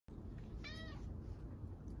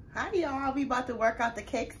Hi y'all, we about to work out the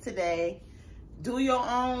cakes today. Do your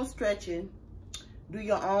own stretching, do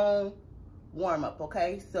your own warm up,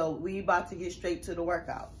 okay? So we about to get straight to the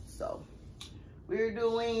workout. So we're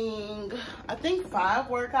doing, I think 5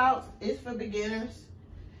 workouts. It's for beginners.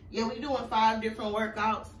 Yeah, we're doing 5 different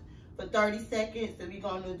workouts for 30 seconds. So we're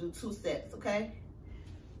gonna do 2 sets, okay?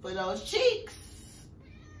 For those cheeks.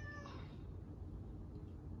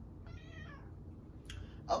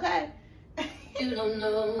 Okay. You don't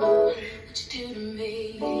know what you do to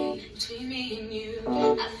me. Between me and you,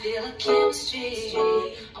 I feel a chemistry.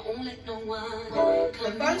 I won't let no one come.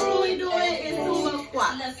 The first one we doing is sumo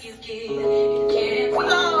squats. Love you give, you can't So,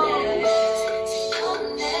 now.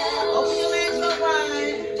 open your legs up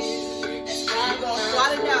wide. We're gonna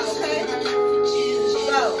squat it down, okay?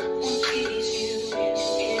 Go.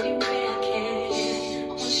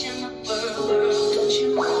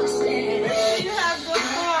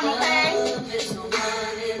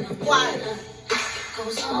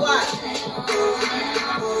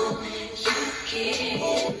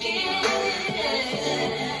 What?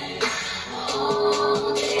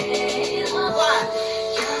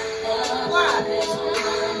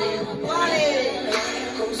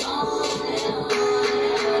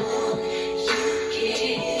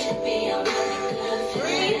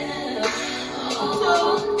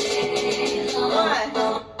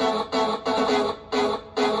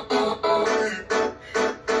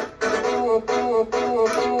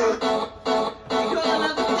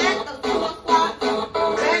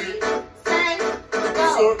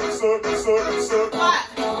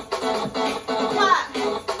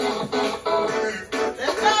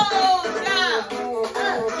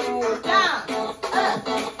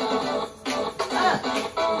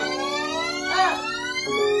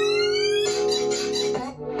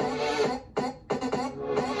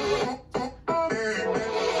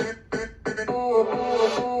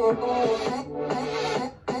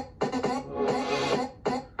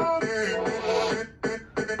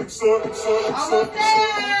 Almost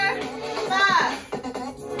there. 5,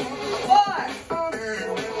 4,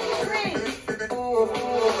 3, 2,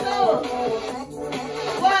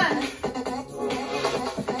 1.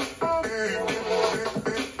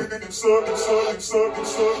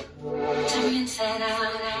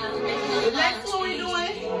 The next one we're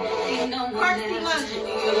doing, curtsy lunges.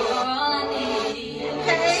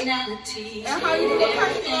 Okay? And how you do a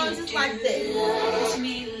curtsy lunge is like this.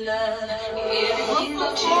 One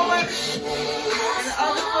foot forward and the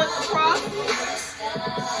other foot across.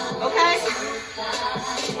 Okay?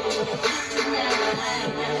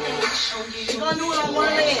 We're going to do it on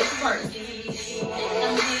one leg first.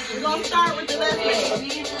 We're going to start with the left leg.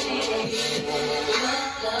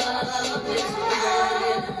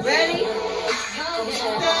 Ready?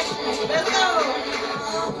 Set. Let's go.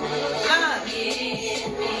 Lunge.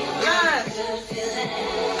 Lunge. Lunge.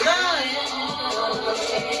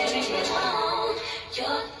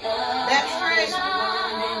 Back straight.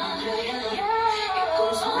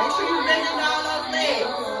 Make sure you bend down those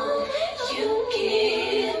legs.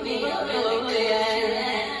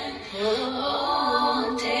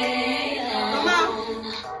 Come on.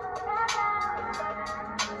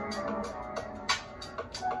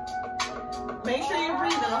 Make sure you're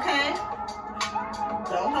breathing, okay?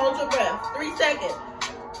 Don't hold your breath. 3 seconds.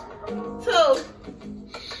 2,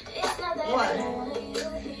 1.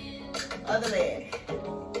 Other leg.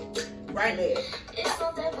 Right leg.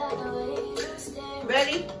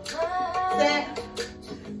 Ready? Set.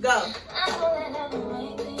 Go.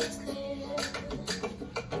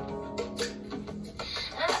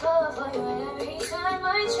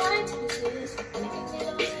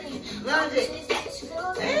 Lunge it.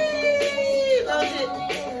 Hey, lunge it.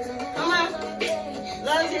 Come on.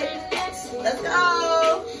 Lunge it. Let's go.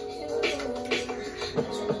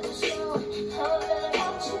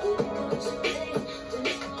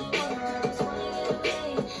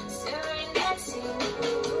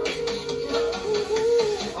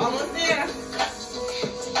 Almost there.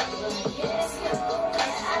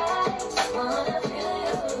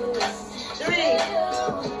 3,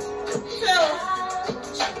 2,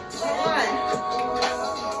 1.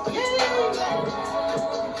 Yay!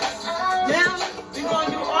 Now we're going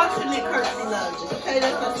to do alternate curtsy lunges. Okay,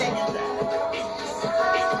 let's go second side.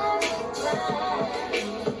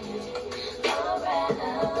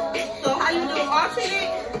 So how you do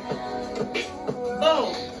alternate? Boom.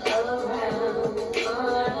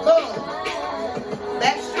 Boom.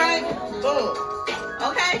 Back straight. Boom.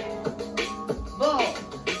 Okay? Boom.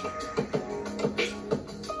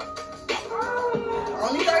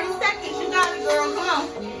 Only 30 seconds. You got it, girl. Come on.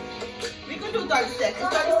 We can do 30 seconds.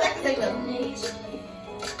 30 seconds ain't nothing.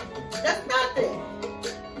 That's nothing.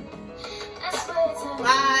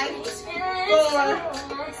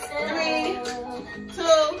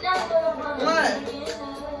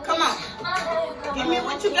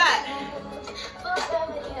 what you got.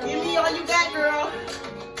 Give me all you got, girl.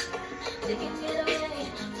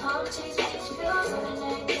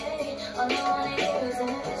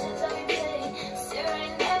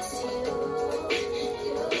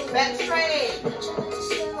 Back straight.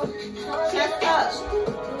 Chest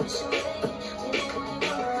up.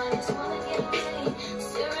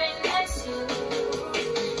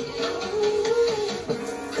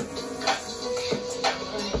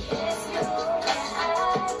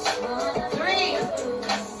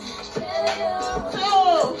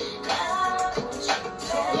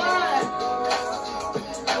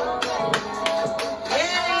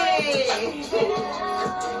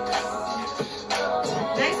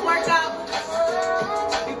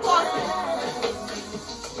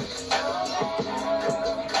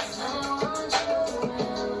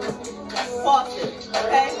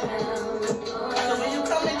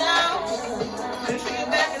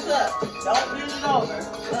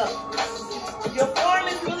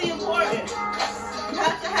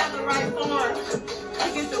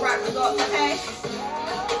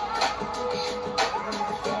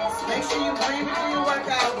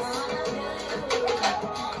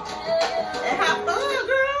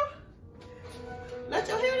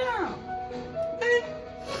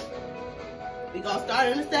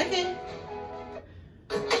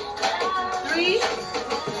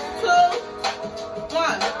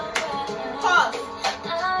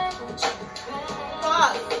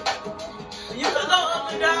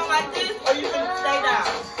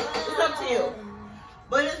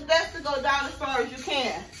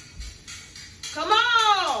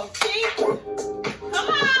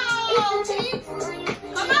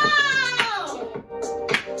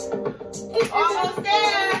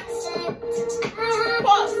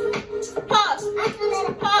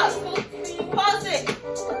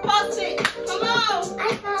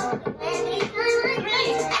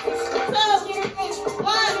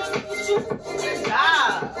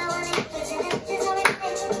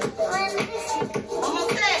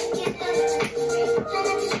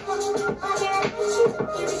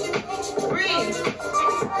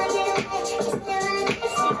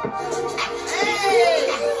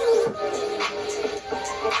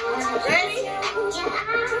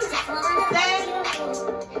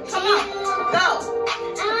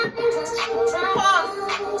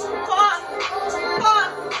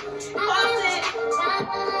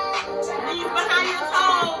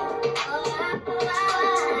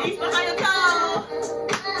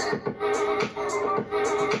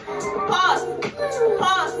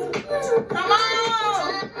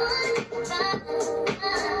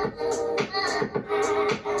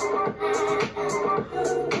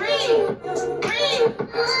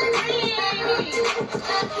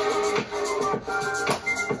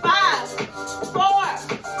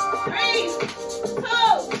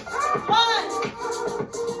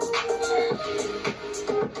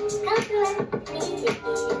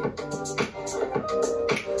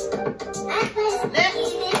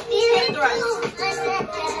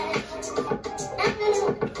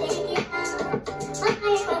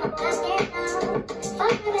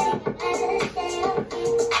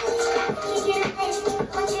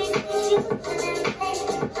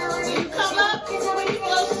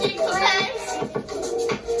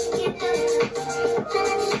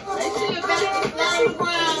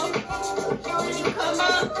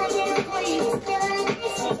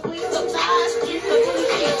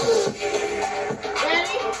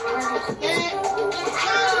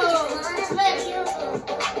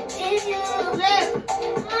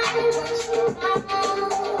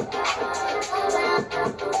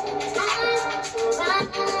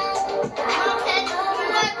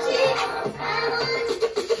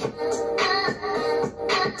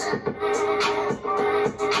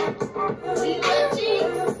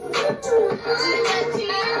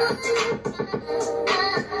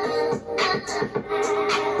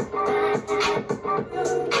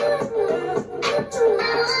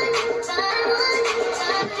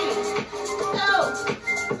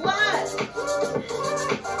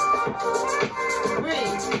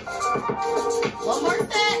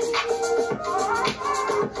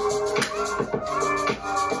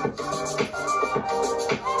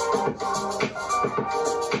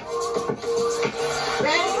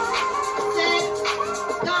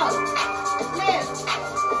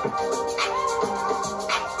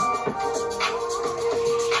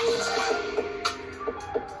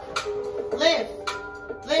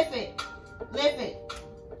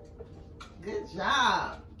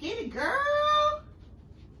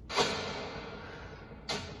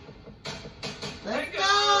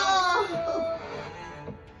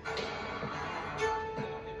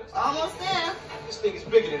 15 niggas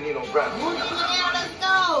bigger than Nino Brown. Move your foot down, let's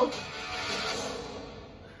go.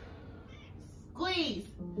 Squeeze.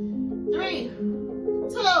 3,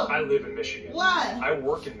 2. I live in Michigan. 1. I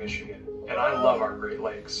work in Michigan, and I love our Great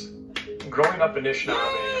Lakes. Growing up in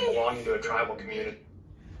Anishinaabe and belonging to a tribal community.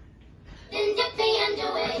 Next one.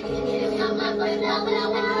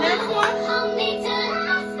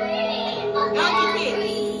 Donkey Kid.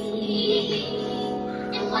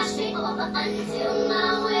 Wash me over until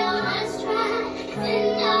my will runs dry.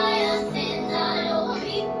 Send all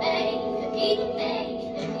me, baby.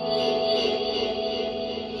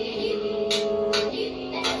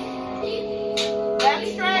 Back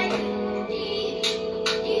straight.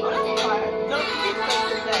 Oh, that's fire. Donkey Kid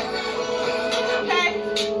faces back. Okay.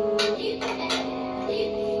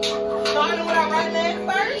 Starting with our right leg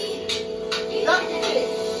first. Donkey Kid.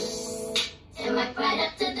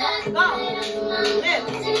 Go. Lift.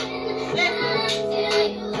 Lift.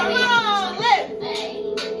 Come on, lift.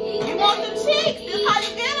 You want them cheeks? This is how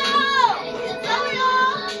you get up. Come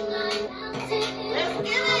on. Let's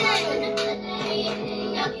get it.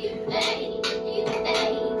 Lift. That booty.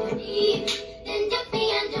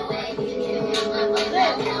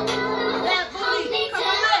 Come on, lift. 3,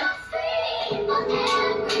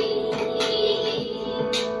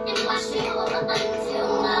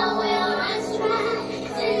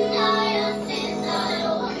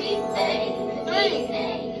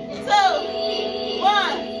 2,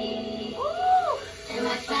 1. Woo.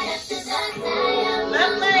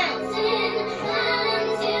 Left leg.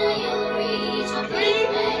 3,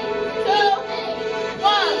 2,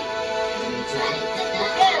 1.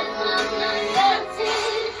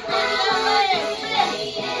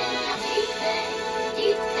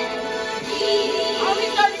 Only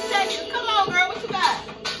 30 seconds. Come on, girl. What you got?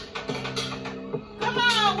 Come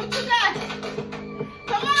on. What you got?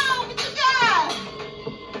 Come on. What you got?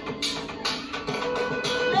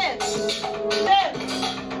 Lift. Lift.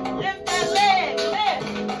 Lift that leg. Lift.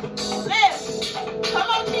 Lift. Come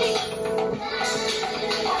on, cheek.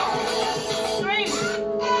 3, 2,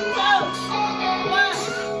 1.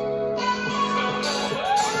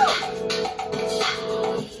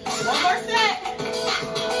 One more set.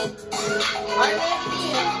 Right leg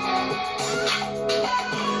again.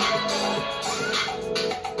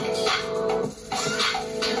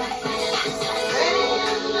 Ready?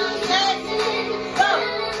 Set. Go.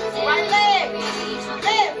 Right leg.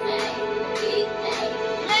 Lift.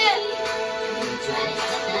 Lift.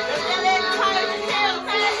 Lift that leg as high as you can,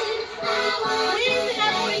 okay? Squeeze it,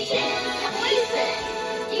 that booty cheek. Squeeze it.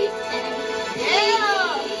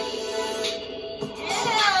 Yeah.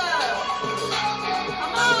 Yeah.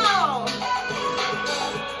 Come on.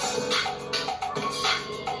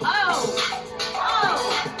 Oh. Oh.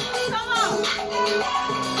 Come on.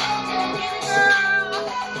 Get it, girl.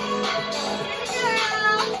 Get it,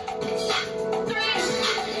 girl. 3,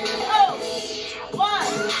 2, 1.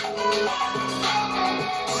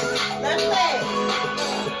 Left leg.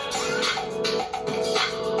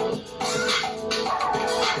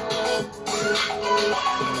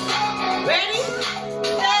 Ready?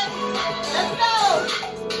 Set. Let's go.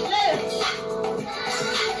 Lift.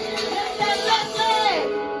 Lift that left leg.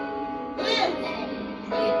 Lift.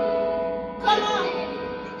 Come on.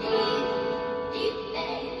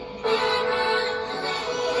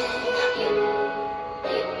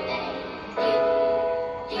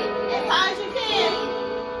 As high as you can.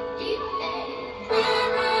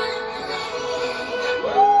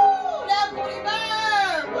 Woo! That booty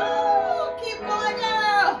burn. Woo! Keep going,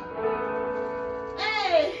 girl.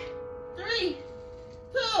 Hey. 3,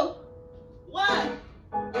 2, 1.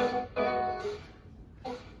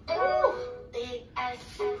 Woo!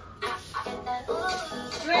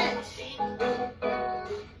 Stretch.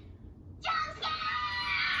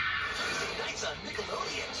 Nights on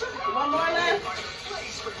Nickelodeon. One more left.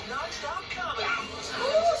 Place for non-stop comedy.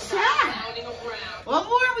 Ooh, shot. One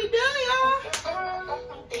more, we done, y'all.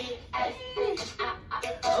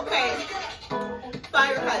 Okay.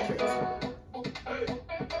 Fire hydrants.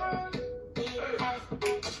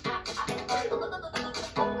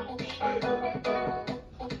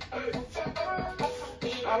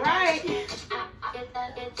 All right.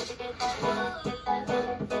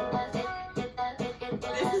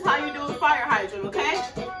 This is how you do a fire hydrant, okay?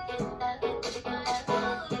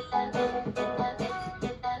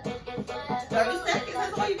 30 seconds,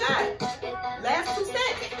 that's all you got. Last 2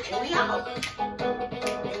 seconds, and we out.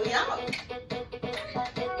 And we out.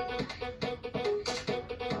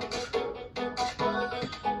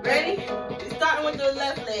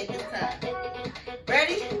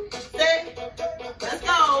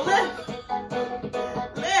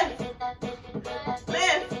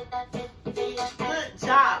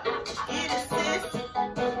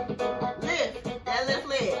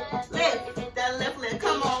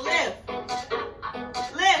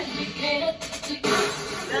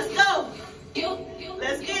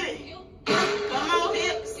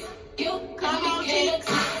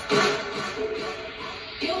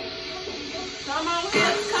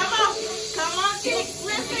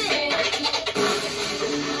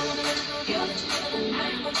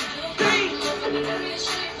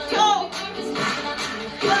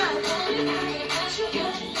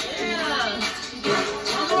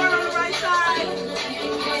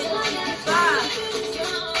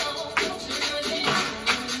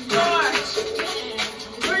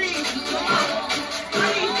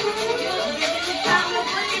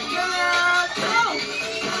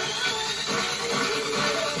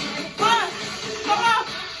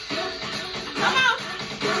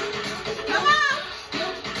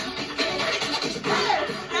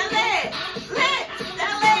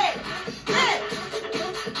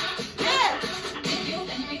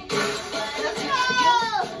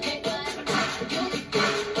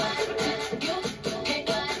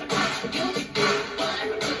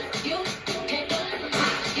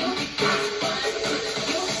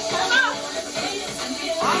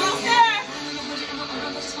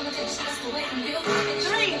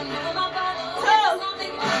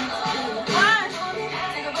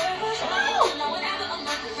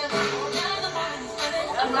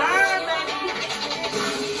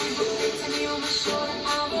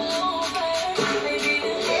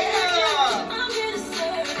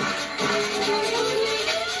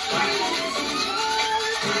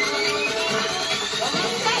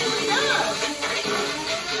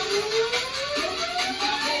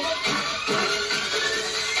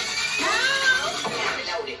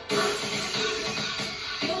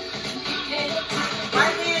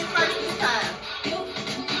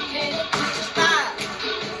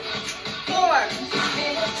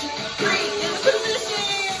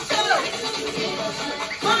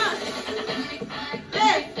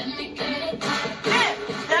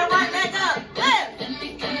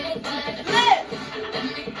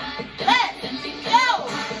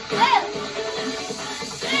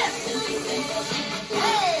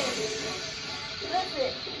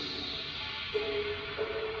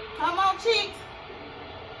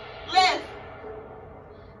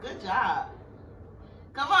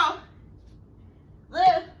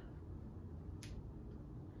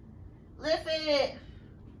 Lift it.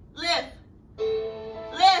 Lift.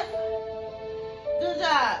 Lift. Good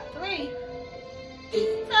job. 3, 2,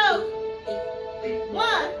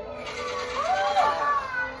 1.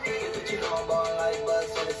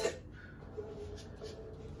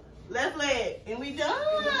 Left leg. And we done.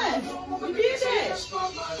 We did it.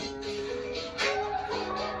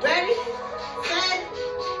 Ready? Set.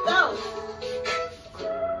 Go.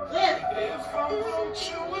 Lift.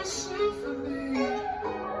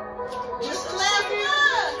 Just the left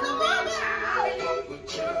foot. Come on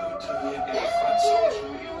now.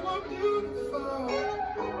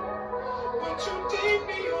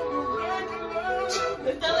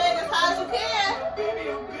 Lift that leg as high as you can.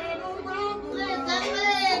 Lift that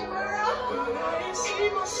leg, girl. But I ain't see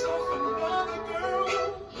myself another girl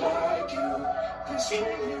like you. This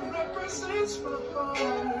really represents my heart.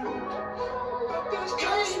 But there's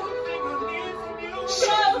just one thing I need from you.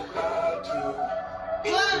 I do.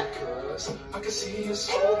 Because I can see us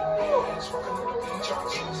holding hands, walking on the beach, our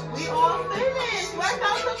toes in the We sand. all finished.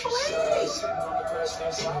 Workout complete. Sitting on the grass,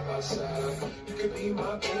 stand side by side. You could be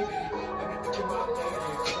my baby, let me make you my lady.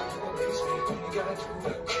 Girl, you amaze me, you gotta do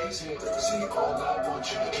that crazy. See, all I want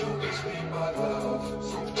you to do is be my love.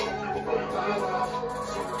 So don't give away my love.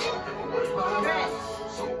 So don't give away my love.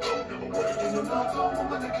 So don't give away. In another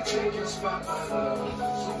woman that can take your spot, my love.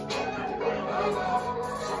 So don't give away my love.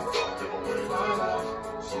 So don't give away my love.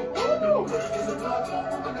 So don't give away. In another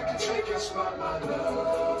woman that can take your spot, my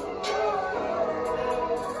love.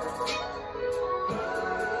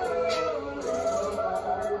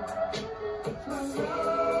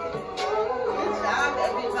 Good job,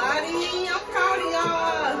 everybody. I'm proud of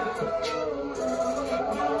y'all.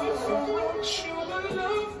 Now if I wrote you a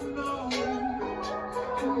love note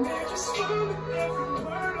and made you smile at every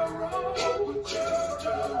word I wrote, would you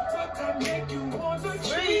do what that make you wanna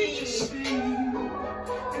change your scene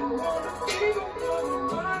and wanna be the one on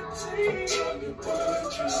my team? Tell me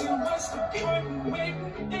what you see, what's the point in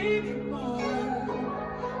waiting anymore?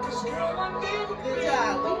 'Cause girl, I never Good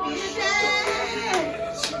job. We did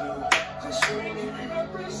that. it's you. This really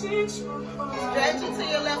represents my heart. Stretch it to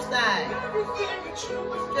your left side. Everything that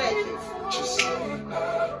you've been Stretch waiting it. for, just say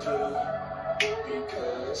I do.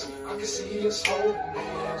 Because I can see us holding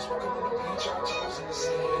hands, walking on the beach, our toes in the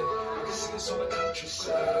sand. I can see us on the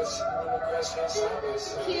countryside, sitting on the grass, hand side by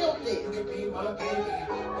side. Killed You it. could be my baby, and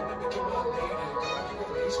then make you my lady. Girl, you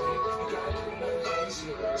amaze me, you gotta do nothing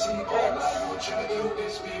crazy. See, all I want you to do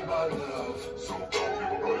is be my love. So don't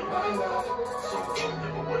give away my love. So don't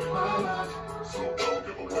give away my love. So don't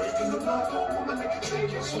give away. In another woman that can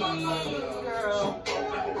take your spot, my love. Girl.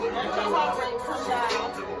 Let your heart rate come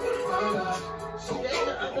down. My love. Stretch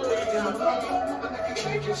the other leg In out. another woman that can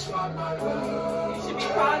take your spot, my love. You should be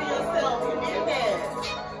proud of yourself. You did that.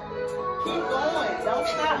 Keep going. Don't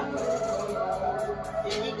stop.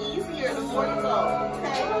 It get easier the more you go.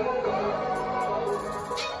 Okay?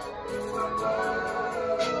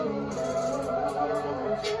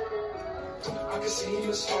 I can see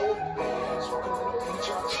us holding hands, walking on the beach,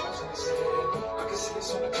 our toes in the sand. I can see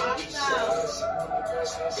us on the countryside, sitting on the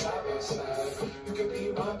grass, hand side by side. You could be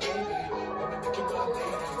my baby, let me make you my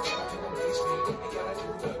lady. Girl, you amaze me, you gotta do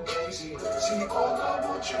nothing crazy. See, all I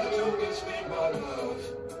want you to do is be my love.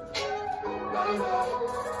 My love.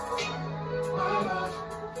 My love.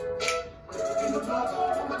 In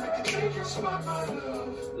another woman that can take your spot, my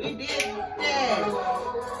love. We did My that. love.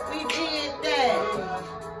 We did that. My love.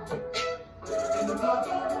 In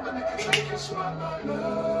another woman that can take your spot, my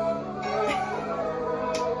love.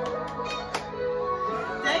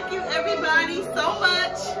 Thank you everybody so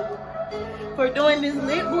much for doing this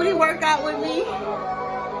lit booty workout with me.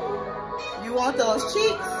 You want those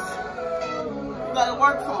cheeks? You gotta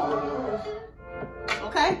work for them.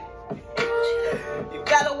 Okay? You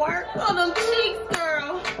gotta work on them cheeks,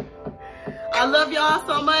 girl. I love y'all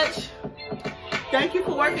so much. Thank you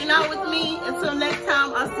for working out with me. Until next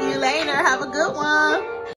time, I'll see you later. Have a good one.